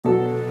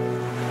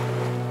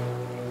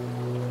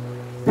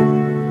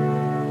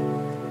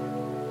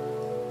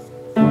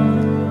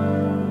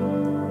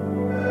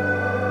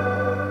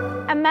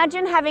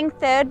Imagine having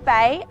Third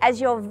Bay as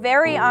your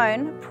very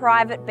own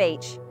private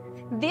beach.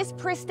 This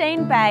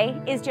pristine bay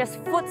is just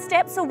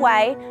footsteps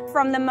away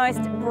from the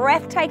most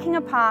breathtaking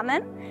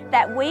apartment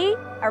that we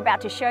are about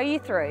to show you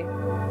through.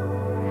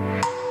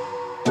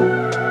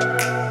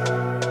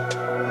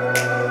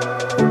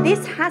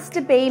 This has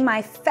to be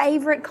my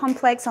favourite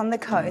complex on the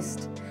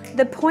coast.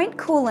 The Point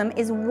Coolum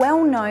is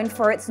well known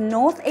for its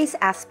northeast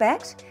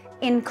aspect,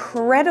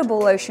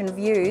 incredible ocean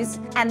views,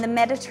 and the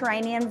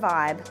Mediterranean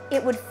vibe.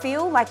 It would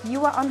feel like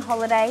you are on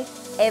holiday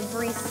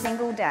every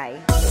single day.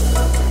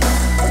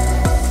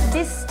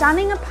 This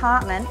stunning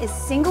apartment is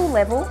single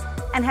level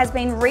and has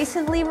been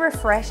recently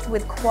refreshed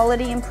with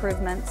quality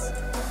improvements.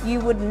 You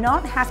would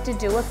not have to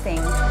do a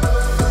thing.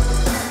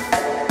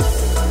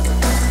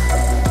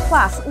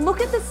 Plus,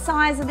 look at the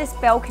size of this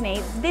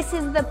balcony. This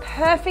is the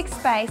perfect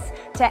space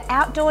to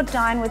outdoor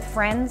dine with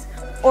friends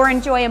or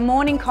enjoy a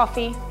morning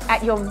coffee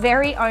at your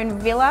very own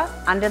villa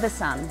under the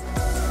sun.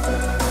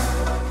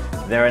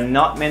 There are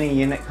not many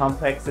unit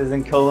complexes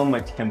in Coolum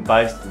which can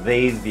boast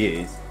these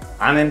views.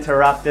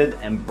 Uninterrupted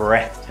and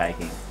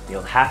breathtaking.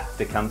 You'll have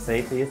to come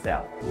see for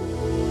yourself.